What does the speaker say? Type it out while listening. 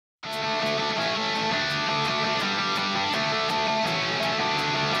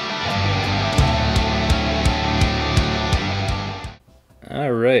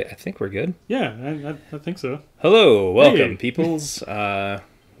All right, I think we're good. Yeah, I think so. Hello, welcome, Hey. peoples.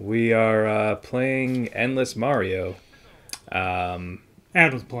 We are playing Endless Mario.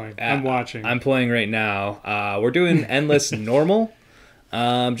 Adam's playing. I'm watching. I'm playing right now. We're doing Endless Normal,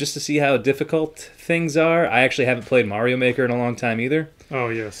 just to see how difficult things are. I actually haven't played Mario Maker in a long time either. Oh,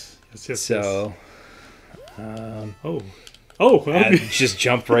 yes. Yes. So, Well, just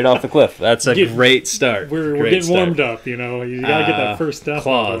jumped right off the cliff. That's a great start. we're Great getting start. warmed up, you know. You gotta get that first step.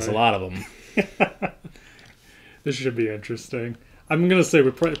 Claws, a lot of them. This should be interesting. I'm gonna say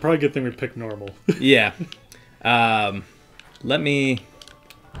we probably good thing we picked normal. Yeah. Let me...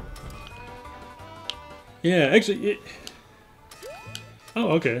 Yeah, actually. Oh,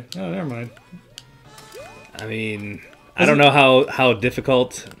 okay. Oh, never mind. I mean, I don't know how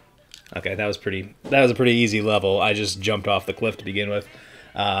difficult. Okay, that was a pretty easy level. I just jumped off the cliff to begin with.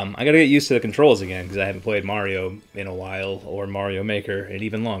 I gotta get used to the controls again because I haven't played Mario in a while, or Mario Maker in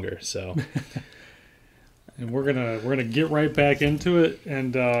even longer. So, And we're gonna get right back into it.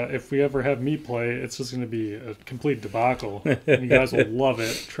 And if we ever have me play, it's just gonna be a complete debacle. And you guys will love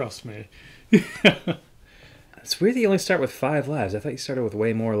it. Trust me. it's weird that you only start with 5 lives. I thought you started with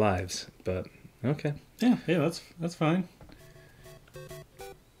way more lives, but okay. Yeah, that's fine.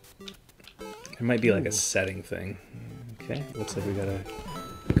 There might be like Ooh. a setting thing. Okay, looks like we got a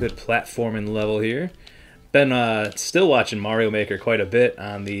good platforming level here. Been still watching Mario Maker quite a bit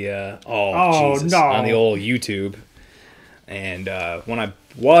on the Jesus, no. on the old YouTube. And when I'm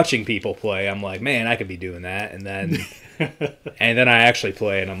watching people play, I'm like, man, I could be doing that. And then I actually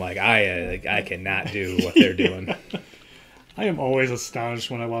play, and I'm like, I cannot do what they're doing. I am always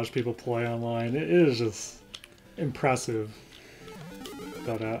astonished when I watch people play online. It is just impressive.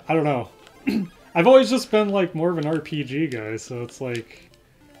 But I don't know. I've always just been like more of an RPG guy, so it's like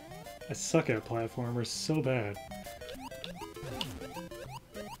I suck at platformers so bad.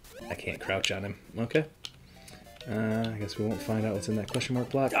 I can't crouch on him. Okay. I guess we won't find out what's in that question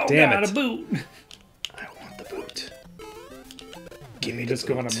mark block. Oh, Damn God, it! a boot! I want the boot. Give me the Just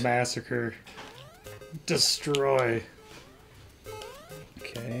going boot. to massacre, destroy.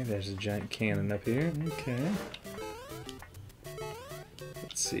 Okay, there's a giant cannon up here. Okay.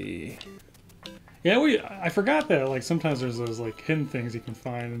 Let's see. Yeah, I forgot that. Like sometimes there's those like hidden things you can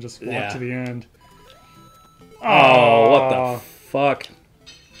find and just walk to the end. Oh, what the fuck?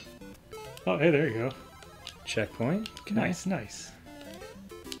 Oh, hey, there you go. Checkpoint. Okay. Nice.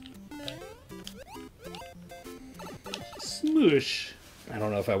 Smoosh. I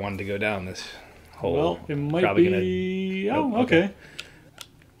don't know if I wanted to go down this hole. Well, it might Probably be. Gonna... Oh, okay.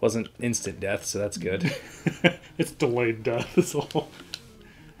 Wasn't instant death, so that's good. It's delayed death. Is all.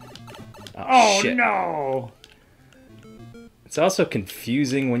 Oh, shit. No! It's also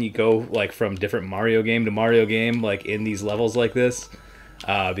confusing when you go like from different Mario game to Mario game, like in these levels like this,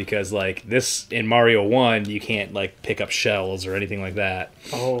 because like this in Mario 1, you can't like pick up shells or anything like that.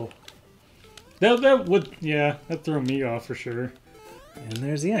 Oh, that would that threw me off for sure. And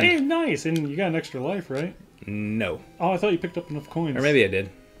there's the end. Hey, nice, and you got an extra life, right? No, Oh, I thought you picked up enough coins. or maybe I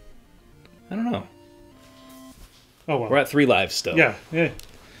did. I don't know. Oh well. We're at 3 lives still. Yeah.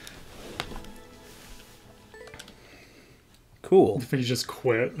 Cool. You just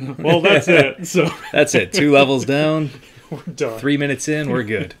quit. Well, that's it. So That's it. 2 levels down. we're done. 3 minutes in, we're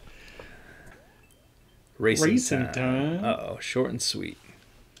good. Racing Racing time. Uh-oh, short and sweet.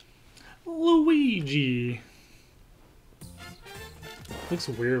 Luigi. Looks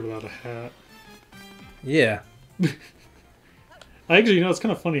weird without a hat. Yeah. Actually, it's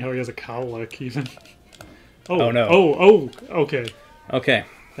kind of funny how he has a cowlick even. Oh, no. Oh, okay. Okay.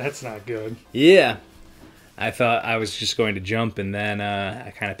 That's not good. Yeah. I thought I was just going to jump, and then I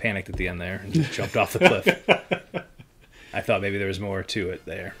kind of panicked at the end there and just jumped off the cliff. I thought maybe there was more to it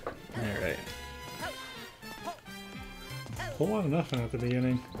there. All right. Whole lot of nothing at the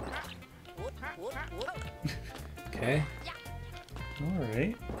beginning. Okay. All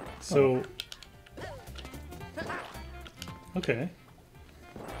right. So. Okay.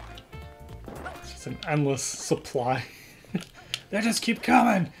 It's just an endless supply. They just keep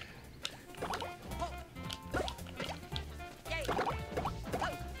coming.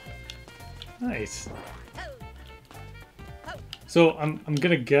 Nice. So I'm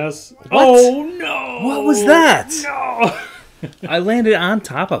gonna guess. What? Oh no! What was that? No! I landed on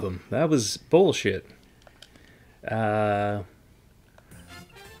top of him. That was bullshit. I'm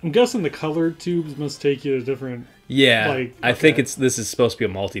guessing the colored tubes must take you to different. Yeah, Like, I think okay. this is supposed to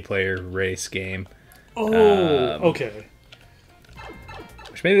be a multiplayer race game. Oh, okay.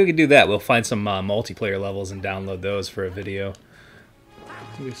 Which maybe we could do that. We'll find some multiplayer levels and download those for a video.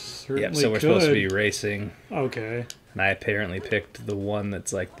 We certainly Yep, so we're could. supposed to be racing. Okay. And I apparently picked the one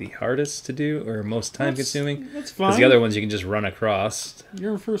that's like the hardest to do or most time consuming. That's fine. Because the other ones you can just run across.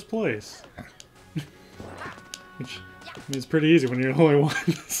 You're in first place. Which I mean, it's pretty easy when you're the only one.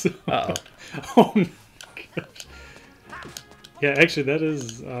 So. Uh-oh. Oh my gosh. Yeah, actually that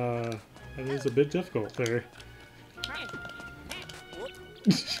is a bit difficult there.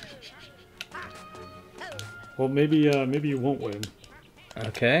 Well, maybe you won't win.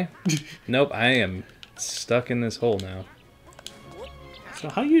 Okay. Nope, I am stuck in this hole now. So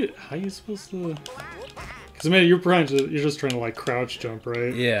how you supposed to? Because I mean, you're just trying to like crouch jump,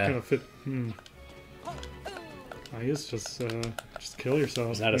 right? Yeah. Kind of fit. I guess just kill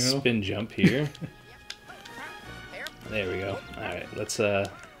yourself. Is that a spin jump here? There we go. All right, let's.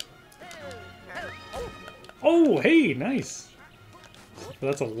 Oh, hey, nice.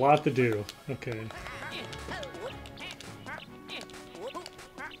 That's a lot to do. Okay.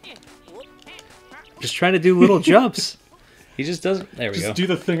 Just trying to do little jumps. He just doesn't. There we go. Just do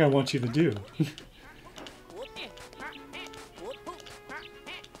the thing I want you to do.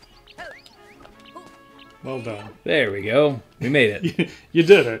 Well done. There we go. We made it. You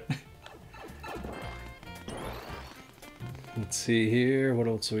did it. Let's see here. What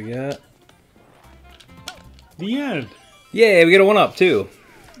else we got? The end. Yay, we get a 1-up too.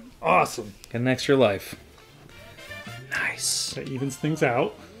 Awesome. Get an extra life. Nice. That evens things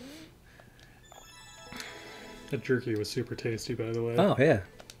out. That jerky was super tasty, by the way. Oh, yeah.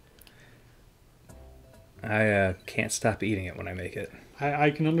 I can't stop eating it when I make it.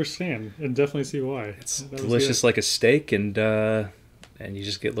 I can understand and definitely see why. It's That was delicious good. like a steak, and you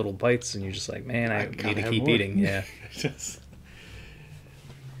just get little bites, and you're just like, man, I gotta need to have keep more. eating. Yeah.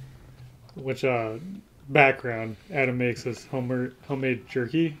 Which background? Adam makes this homemade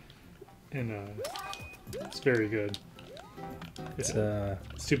jerky, and it's very good. It's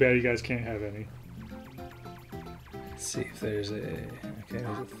It's too bad you guys can't have any. let's see if there's there's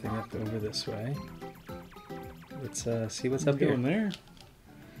a thing up over this way. Let's see what's up here. Going there.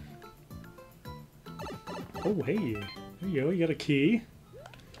 Oh, hey. There you go. You got a key.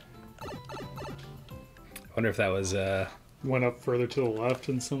 I wonder if that was Went up further to the left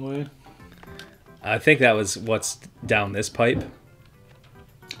in some way. I think that was what's down this pipe.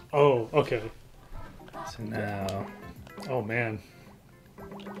 Oh, okay. So now Oh, man.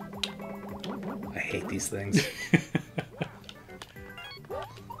 I hate these things.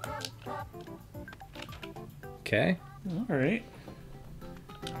 Okay. All right.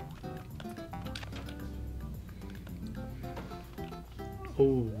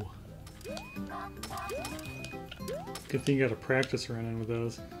 Oh. Good thing you got to practice running with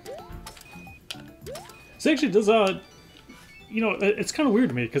those. This actually does, you know, it's kind of weird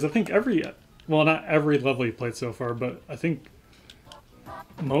to me because I think well, not every level you played so far, but I think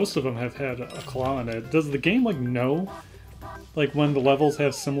most of them have had a claw in it. Does the game, like, know, like, when the levels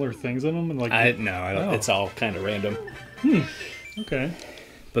have similar things in them? And like, I don't. Oh. It's all kind of random. Okay.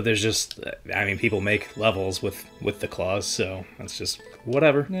 But there's just, I mean, people make levels with the claws, so that's just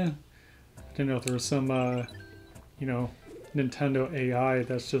whatever. Yeah. I didn't know if there was some, you know, Nintendo AI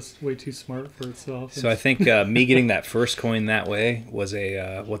that's just way too smart for itself. So I think me getting that first coin that way was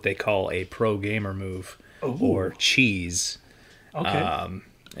a what they call a pro gamer move, Ooh. or cheese. Okay.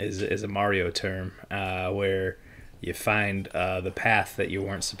 Is a Mario term where you find the path that you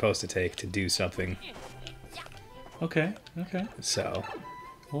weren't supposed to take to do something. Okay. Okay. So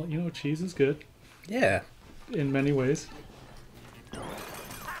Well, you know, cheese is good yeah. in many ways.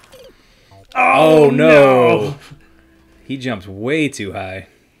 Oh no! He jumped way too high.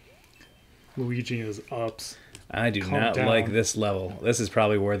 Luigi is ups. I do Calm not down. like this level. This is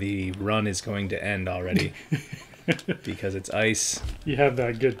probably where the run is going to end already. Because it's ice. You have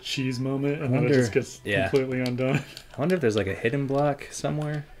that good cheese moment, and then it wonder- just gets yeah. completely undone. I wonder if there's like a hidden block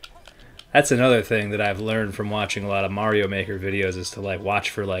somewhere. That's another thing that I've learned from watching a lot of Mario Maker videos is to like watch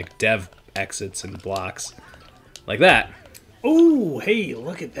for like dev exits and blocks. Like that. Oh, hey,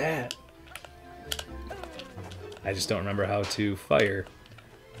 look at that. I just don't remember how to fire.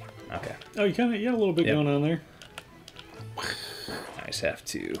 Okay. Oh, you got a little bit Yep. going on there. I just have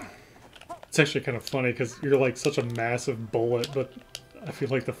to. It's actually kind of funny because you're like such a massive bullet, but I feel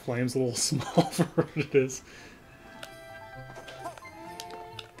like the flame's a little small for what it is.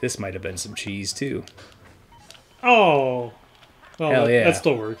 This might have been some cheese too. Oh, well, Hell yeah. that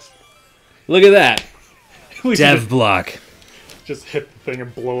still works. Look at that. At least Dev you block. just hit the thing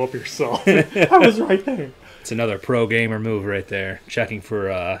and blow up yourself. I was right there. It's another pro gamer move right there. Checking for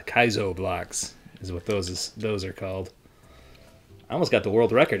Kaizo blocks is what those are called. I almost got the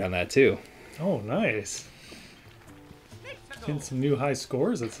world record on that too. Oh, nice. Getting some new high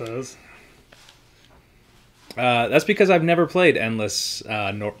scores, it says. That's because I've never played Endless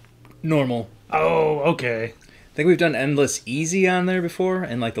Normal. Oh, okay. I think we've done Endless Easy on there before,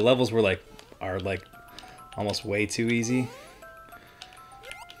 and like the levels were are almost way too easy.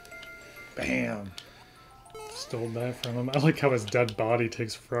 Bam. Stole that from him. I like how his dead body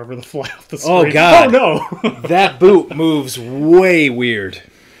takes forever to fly off the screen. Oh god! Oh no! That boot moves way weird.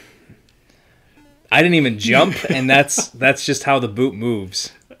 I didn't even jump, and that's just how the boot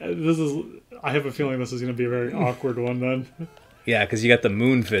moves. I have a feeling this is going to be a very awkward one then. Yeah, because you got the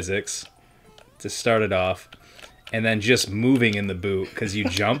moon physics to start it off, and then just moving in the boot because you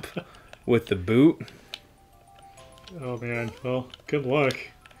jump with the boot. Oh man, well, good luck.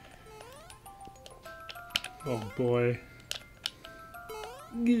 Oh boy.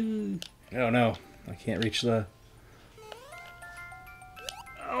 Oh no, I can't reach the...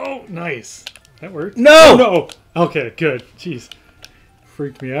 Oh, nice. That worked. No! Oh, no! Okay, good. Jeez.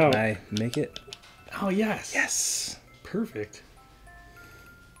 Freaked me out. Can I make it? Oh, yes. Yes! Perfect.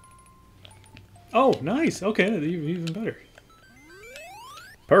 Oh, nice. Okay, even better.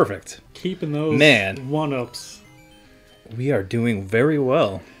 Perfect. Keeping those Man. one-ups. We are doing very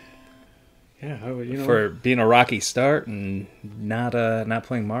well. Yeah, you know. For being a rocky start and not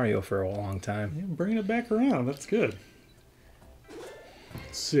playing Mario for a long time. Yeah, bringing it back around. That's good.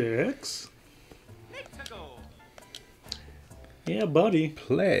 6. Yeah, buddy.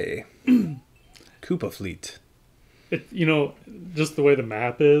 Play. Koopa Fleet. You know, just the way the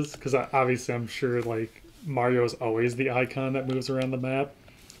map is, because obviously I'm sure, like, Mario's always the icon that moves around the map,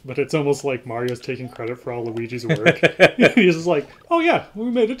 but it's almost like Mario's taking credit for all Luigi's work. He's just like, oh yeah,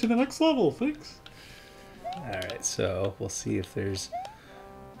 we made it to the next level, thanks. Alright, so we'll see if there's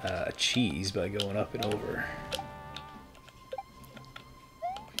a cheese by going up and over.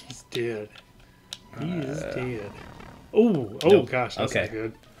 He's dead. He is dead. Oh, Nope. gosh, that's Okay. not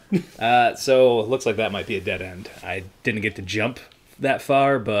good. So it looks like that might be a dead end. I didn't get to jump that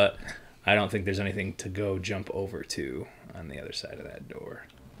far, but I don't think there's anything to go jump over to on the other side of that door.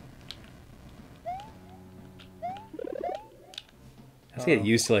 I have to get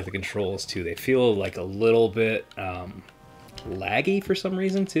used to like the controls too. They feel like a little bit laggy for some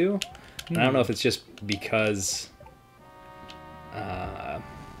reason too. And I don't know if it's just because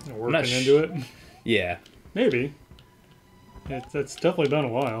Working into it? Yeah. Maybe. It's definitely been a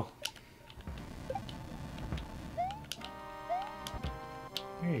while.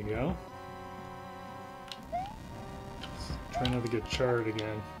 There you go. Let's try not to get charred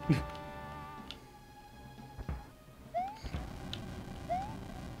again.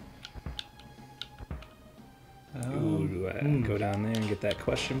 Ooh, do I go down there and get that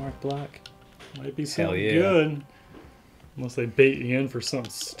question mark block? Might be something yeah. good. Unless they bait you in for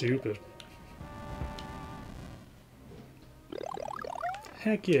something stupid.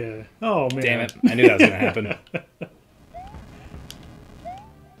 Heck yeah. Oh, man. Damn it. I knew that was going to happen.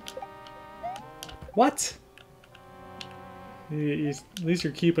 What? At least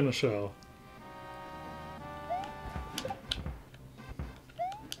you're keeping a show.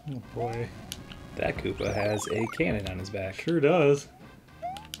 Oh, boy. That Koopa has a cannon on his back. Sure does.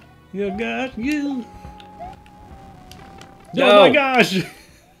 You got you. No! Oh my gosh! You're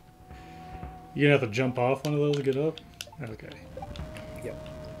gonna have to jump off one of those to get up? Okay. Yep.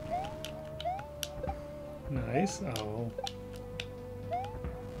 Nice. Oh.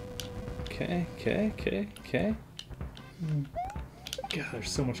 Okay. God, there's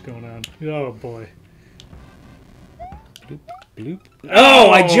so much going on. Oh boy. Bloop, bloop.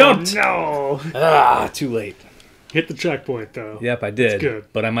 Oh, I jumped! No! Ah, too late. Hit the checkpoint though. Yep, I did. That's good.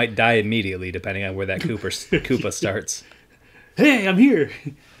 But I might die immediately depending on where that Koopa starts. Hey, I'm here!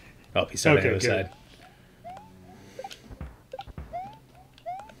 Oh, he started on the Okay, other good.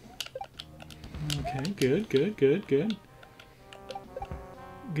 side. Okay, good.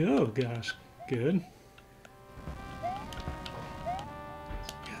 Go, gosh. Good.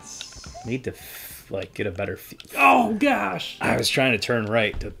 Yes. Need to get a better Oh gosh! I was trying to turn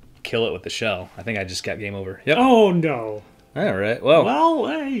right to kill it with the shell. I think I just got game over. Yep. Oh no. All right. Well,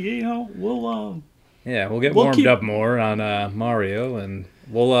 Hey, you know, we'll get warmed up more on Mario, and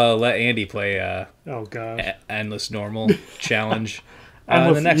we'll let Andy play oh gosh. Endless Normal Challenge.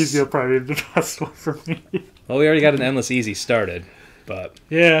 Endless Easy will probably be the best one for me. Well, we already got an Endless Easy started, but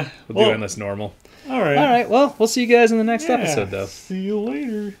Yeah. we'll do Endless Normal. All right. All right. Well, we'll see you guys in the next episode, though. See you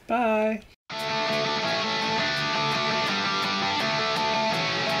later. Bye.